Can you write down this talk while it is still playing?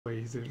way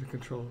easier to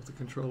control with the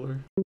controller.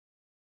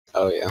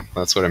 Oh yeah,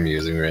 that's what I'm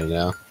using right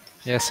now.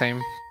 Yeah,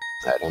 same.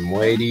 Alright, I'm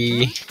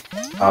weighty.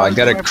 Oh, I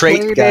got a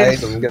crate,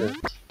 guys. I'm gonna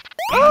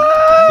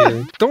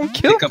Don't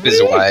kill pick up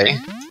his Y.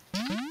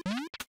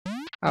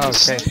 Oh,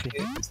 okay.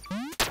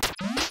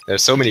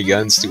 There's so many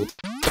guns, too. What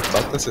the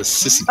fuck? That's a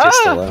sissy pistol.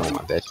 I don't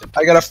want that shit.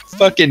 I got a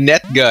fucking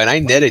net gun. I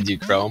netted you,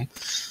 Chrome.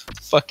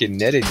 Fucking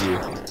netted you.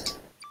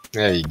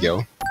 There you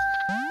go.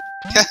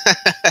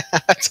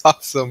 That's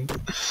awesome.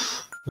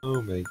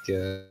 Oh my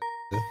god.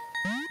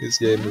 This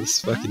game is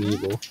fucking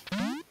evil.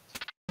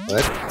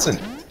 What the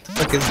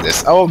fuck is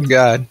this? Oh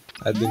god.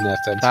 I didn't have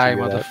time to Die,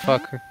 figure it out.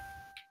 motherfucker.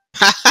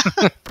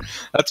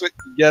 That's what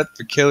you get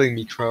for killing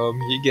me, Chrome.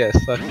 You get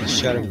fucking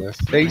shot in the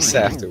face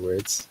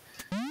afterwards.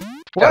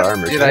 What Got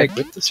armor. did Can I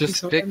equip this just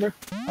piece of pick? armor?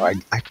 Oh,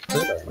 I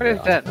put armor. What is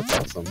on. that? That's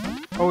awesome.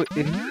 Oh,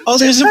 Oh,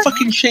 there's a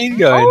fucking chain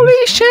gun. holy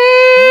shit!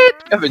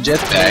 I have a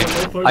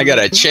jetpack. I got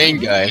a chain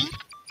gun.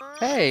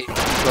 Hey,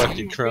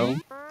 Fucking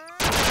Chrome.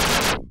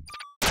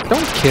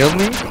 don't kill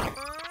me.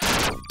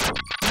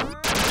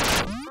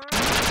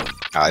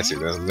 Oh, I see.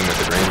 There's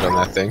limited range on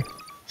that thing.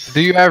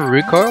 Do you have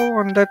recoil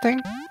on that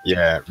thing?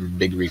 Yeah,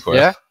 big recoil.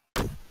 Yeah?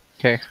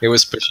 Okay. It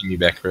was pushing me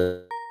back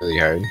really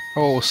hard.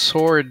 Oh,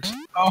 sword.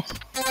 Oh.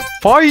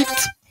 Fight!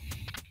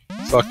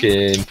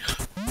 Fucking.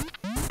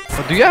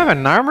 Oh, do you have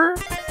an armor?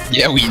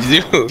 Yeah, we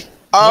do.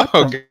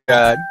 Oh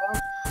god.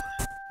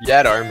 You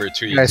had armor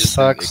too. You Guy just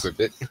sucks. didn't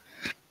equip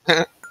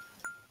it.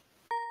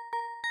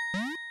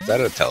 Is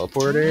that a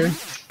teleporter?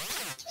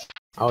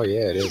 Oh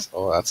yeah, it is.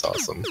 Oh, that's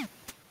awesome.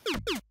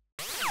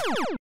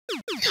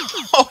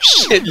 Oh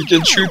shit! You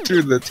can shoot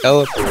through the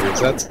teleporters.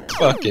 That's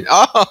fucking.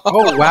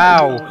 Oh,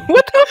 wow.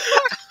 What the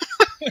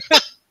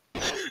fuck?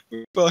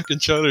 Fucking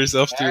shot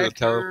herself through the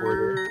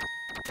teleporter.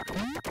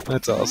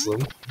 That's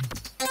awesome.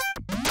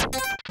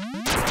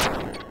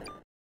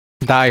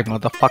 Die,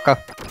 motherfucker.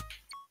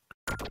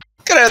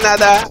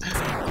 Granada!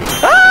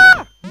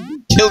 Ah!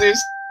 Kill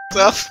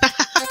yourself!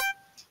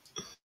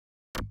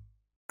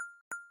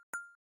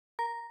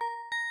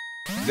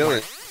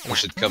 Dylan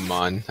should come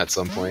on at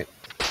some point.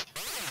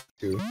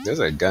 Dude, there's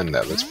a gun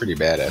that looks pretty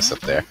badass up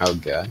there. Oh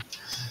god.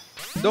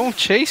 Don't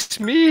chase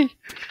me.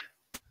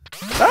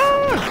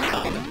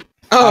 Ah!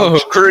 Oh,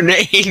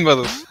 grenade,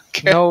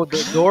 motherfucker! No,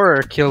 the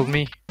door killed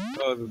me.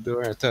 Oh, the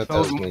door. I thought that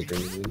was my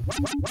grenade.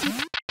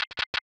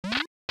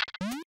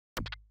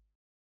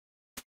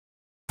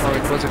 Oh,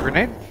 it was a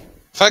grenade?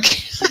 Fuck.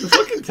 The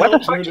fucking What the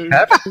fuck teleporter. just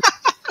happened?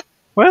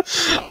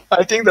 What?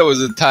 I think that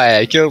was a tie.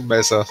 I killed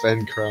myself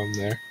and Chrome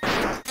there.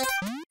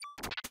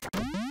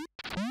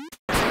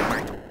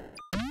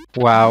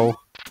 Wow.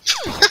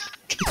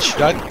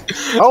 Shut.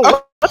 Oh,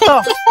 what the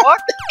fuck?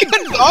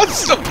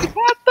 Awesome!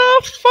 What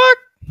the fuck?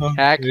 Oh,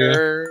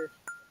 Hacker.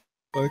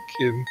 yeah.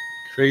 Fucking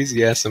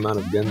crazy ass amount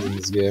of guns in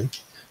this game.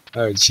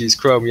 Oh jeez,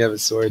 Chrome, you have a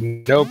sword.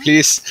 No,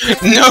 please.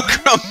 No,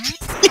 Chrome,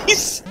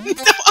 please. No.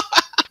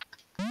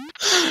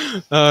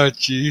 Oh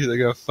jeez, I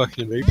got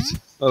fucking raped.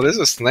 Oh, there's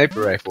a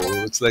sniper rifle.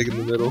 It looks like in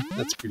the middle.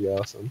 That's pretty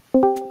awesome.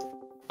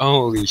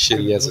 Holy shit,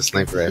 he has a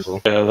sniper rifle.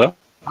 Hello?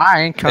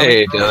 I ain't coming.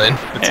 Hey, Dylan.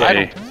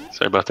 Hey,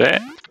 sorry about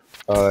that.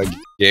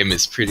 Game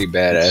is pretty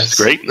badass. It's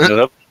great. I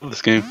love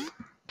this game.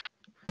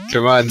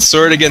 Come on,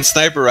 sword against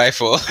sniper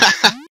rifle.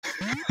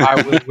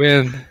 I will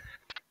win.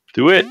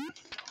 Do it.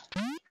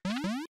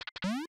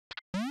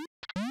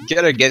 You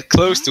gotta get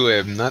close to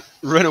him, not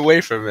run away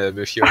from him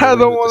if you're I running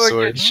don't with the want to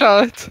sword. get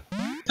shot.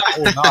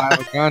 Oh no, I have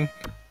a gun.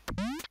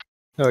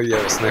 Oh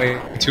yeah,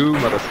 sniper. Two,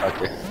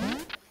 motherfucker.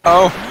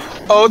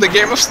 Oh, the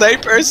game of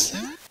snipers!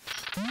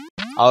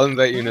 I'll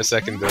invite you in a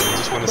second, though. I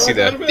just want to see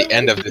the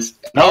end of this.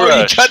 No oh,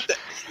 rush. you got the,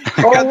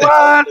 Oh,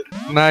 what?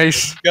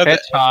 Nice. got the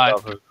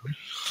Headshot.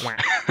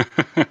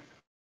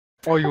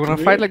 Oh, you wanna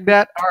fight like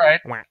that?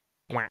 Alright.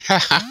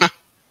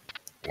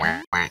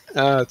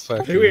 Oh, it's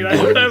fucking. Hey, wait, I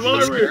don't have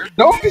armor.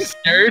 Don't be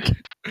scared.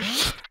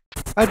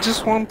 I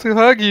just want to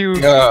hug you.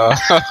 Oh,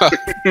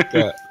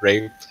 got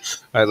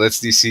raped. Alright, let's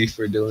DC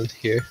for Dylan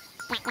here.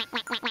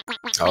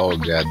 Oh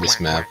god, this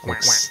map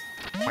looks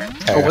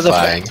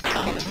terrifying.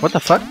 What the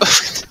fuck?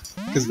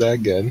 Is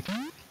that gun?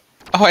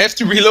 Oh, I have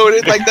to reload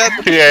it like that?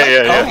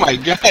 Yeah. Oh my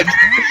god.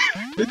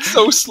 It's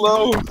so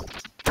slow.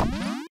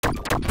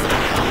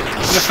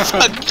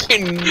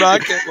 Fucking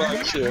rocket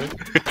launcher.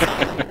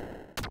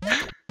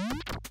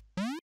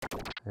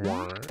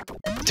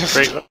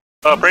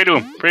 Pray to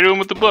him. Pray to him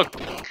with the book.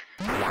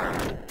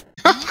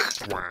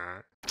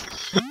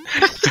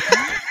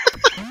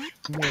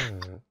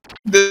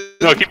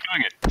 No, keep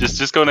doing it.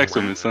 Just go next to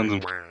him and send him.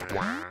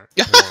 What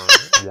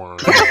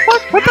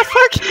the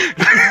fuck?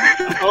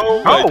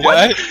 Oh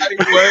my god.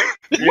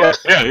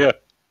 Yeah.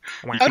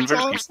 You That's convert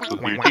awesome. people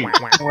to your team.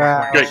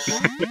 Wow. Great.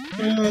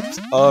 That's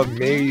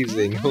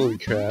amazing. Holy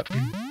crap.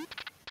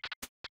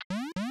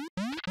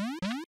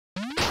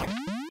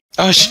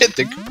 Oh shit,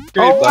 the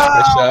grenade blocked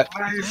my shot.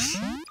 Nice.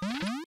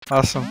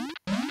 Awesome.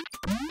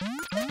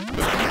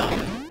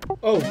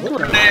 Oh, what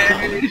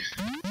the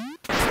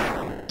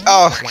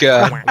Oh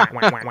god.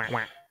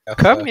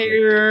 Come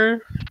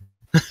here.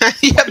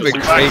 You have a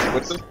crate,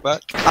 what the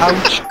fuck?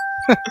 Ouch.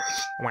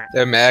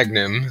 The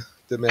Magnum.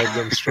 The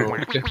Magnum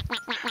strong.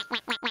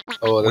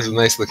 Oh, there's a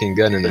nice looking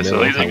gun in the It's a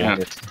middle. laser I gun.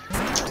 want it.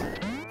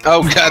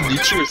 Oh god, you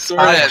threw a sword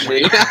at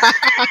me.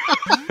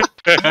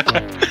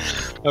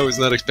 I was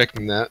not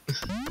expecting that.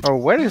 Oh,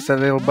 what is that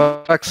little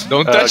box?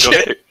 Don't touch Go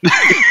it!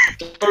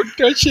 Don't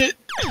touch it!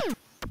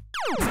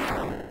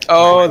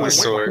 Oh, the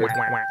sword.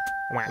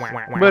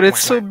 But it's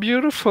so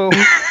beautiful.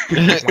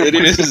 It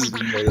is.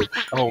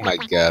 Oh my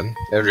god.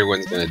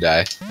 Everyone's gonna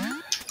die.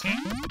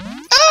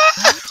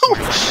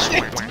 Oh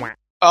shit!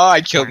 Oh,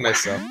 I killed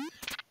myself.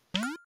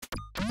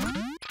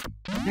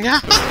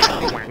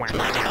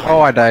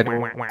 Oh, I died.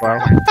 Wow.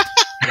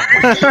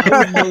 I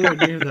was nowhere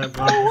near that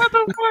box.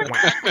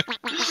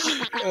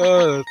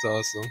 Oh, that's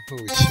awesome.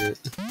 Holy shit.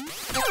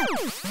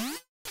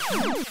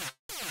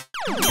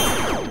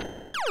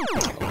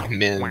 Oh,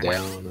 man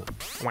down.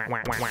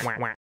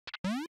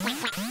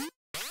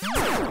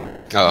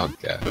 Oh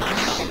god.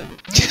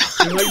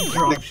 You're like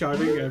drop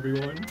shotting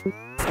everyone.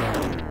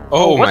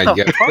 Oh what my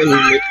the god. The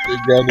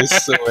laser gun is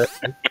so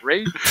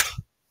epic.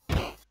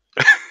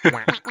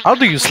 How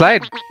do you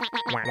slide?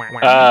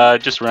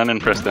 Just run and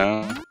press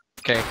down.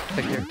 Okay,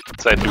 thank you.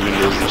 Side through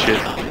windows and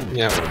shit.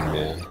 Yeah, oh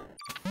man.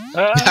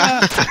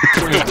 Ah.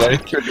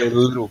 Like with a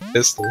little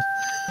pistol.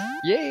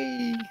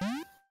 Yay!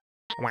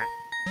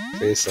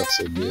 Face off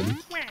so good.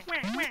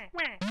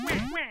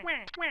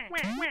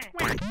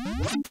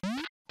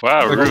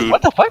 Wow, rude.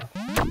 What the fuck?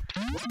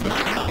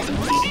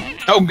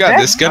 Oh god,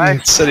 That's this gun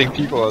nice. is setting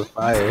people on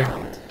fire.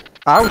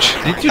 Ouch!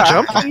 Did you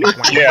jump on me?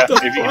 Yeah,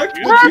 What the if you- fuck?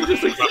 The tree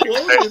just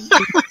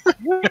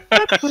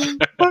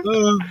exploded.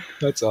 Oh,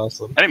 that's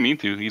awesome. I didn't mean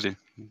to either,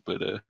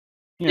 but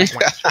yeah.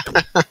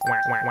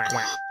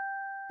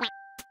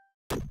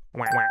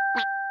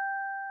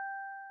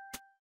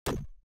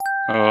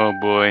 Oh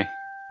boy.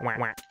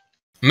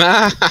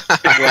 Ma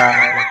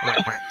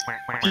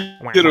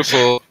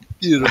Beautiful.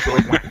 Beautiful.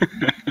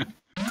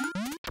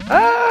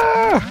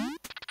 Ah!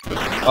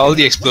 All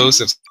the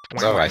explosives.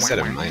 Oh, I said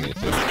a mine.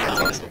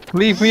 That's awesome.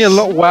 Leave me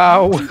alone.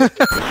 Wow.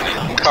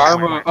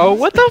 Karma. Oh,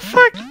 what the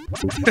fuck?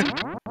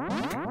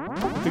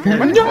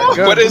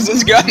 No! What is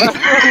this gun?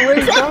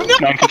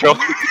 Mind control.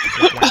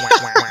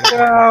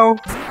 Wow.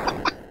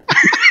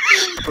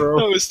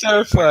 That was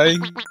terrifying.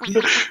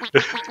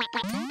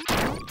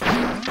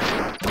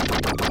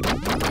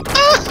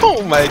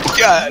 Oh my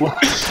god.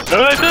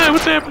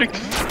 What's happening?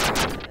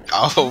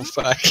 Oh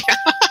fuck.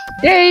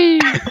 Yay!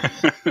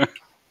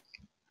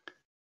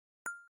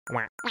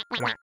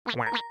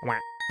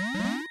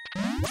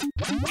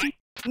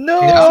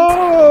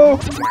 No!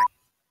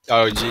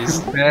 Oh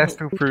jeez. Fast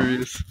and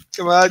Furious.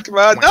 Come on, come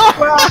on. No!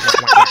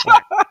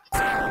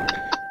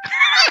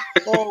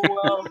 Oh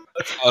wow.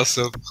 That's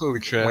awesome. Holy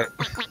crap.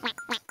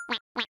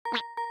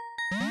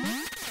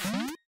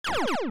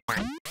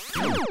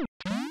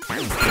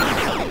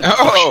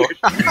 Oh!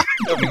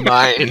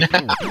 Mine.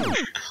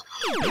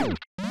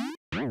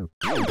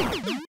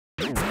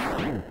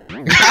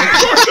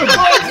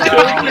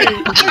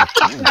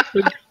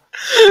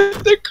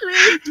 The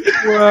crate.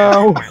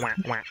 Wow.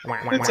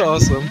 That's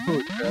awesome.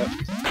 Holy crap.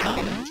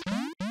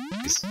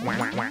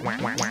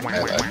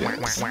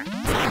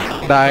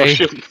 Oh Die.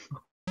 shit.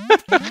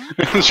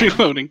 It's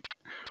reloading.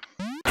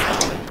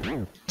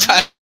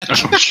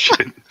 Oh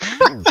shit.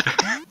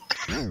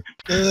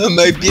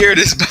 My beard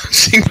is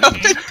bouncing up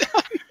and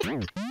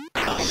down.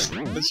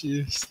 Oh,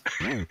 jeez.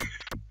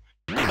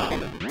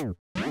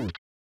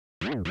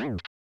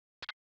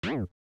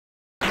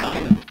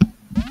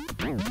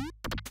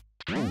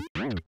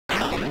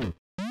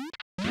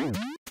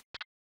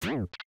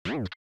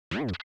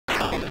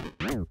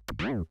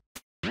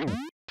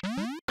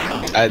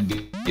 That'd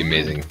be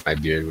amazing if my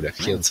beard would have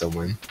killed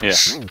someone. Yeah.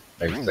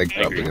 Like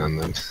I agree. rubbing on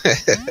them.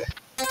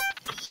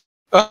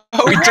 Oh,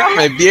 he took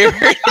my beard!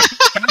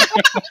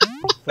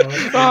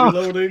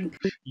 Reloading.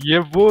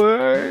 Yeah,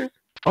 boy.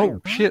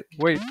 Oh, shit.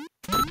 Wait.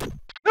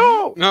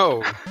 No!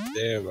 No!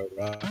 Damn, my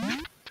rock.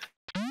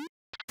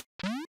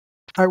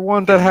 I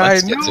want that high.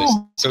 Monsters No!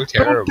 are so Don't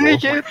terrible.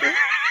 take it!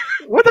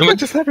 What the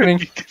fuck is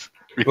happening?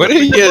 What are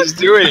you guys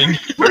doing?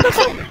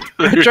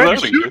 I tried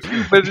to shoot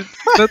you, but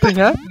nothing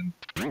happened.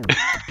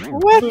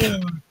 What?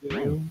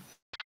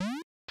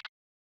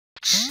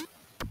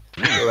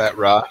 Oh, that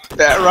rock.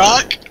 That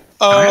rock!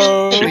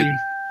 Oh!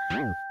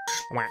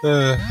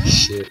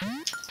 Shit.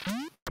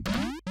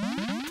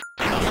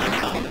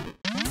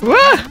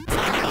 What?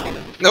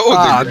 No,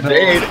 Ah, the no.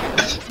 grenade!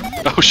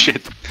 Oh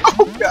shit.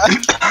 Oh god!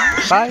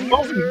 Bye.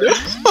 Oh no!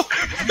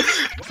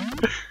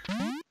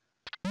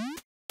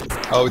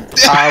 Oh,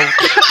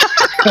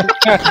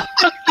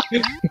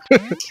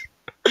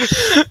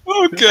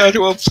 oh god,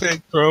 well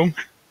played, Chrome.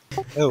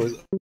 That was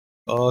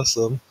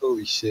awesome.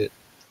 Holy shit.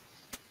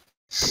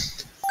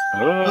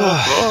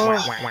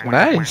 Oh,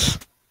 Nice.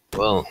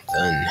 Well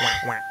done.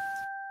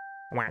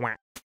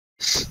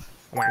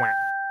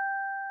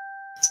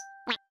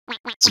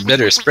 It's a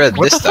better spread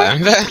What this the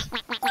fuck? time.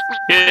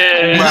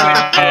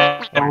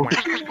 yeah.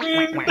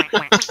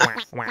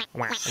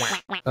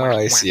 Oh,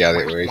 I see how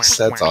that works.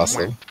 That's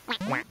awesome.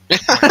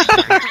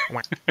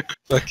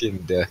 Fucking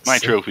death. My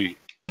trophy.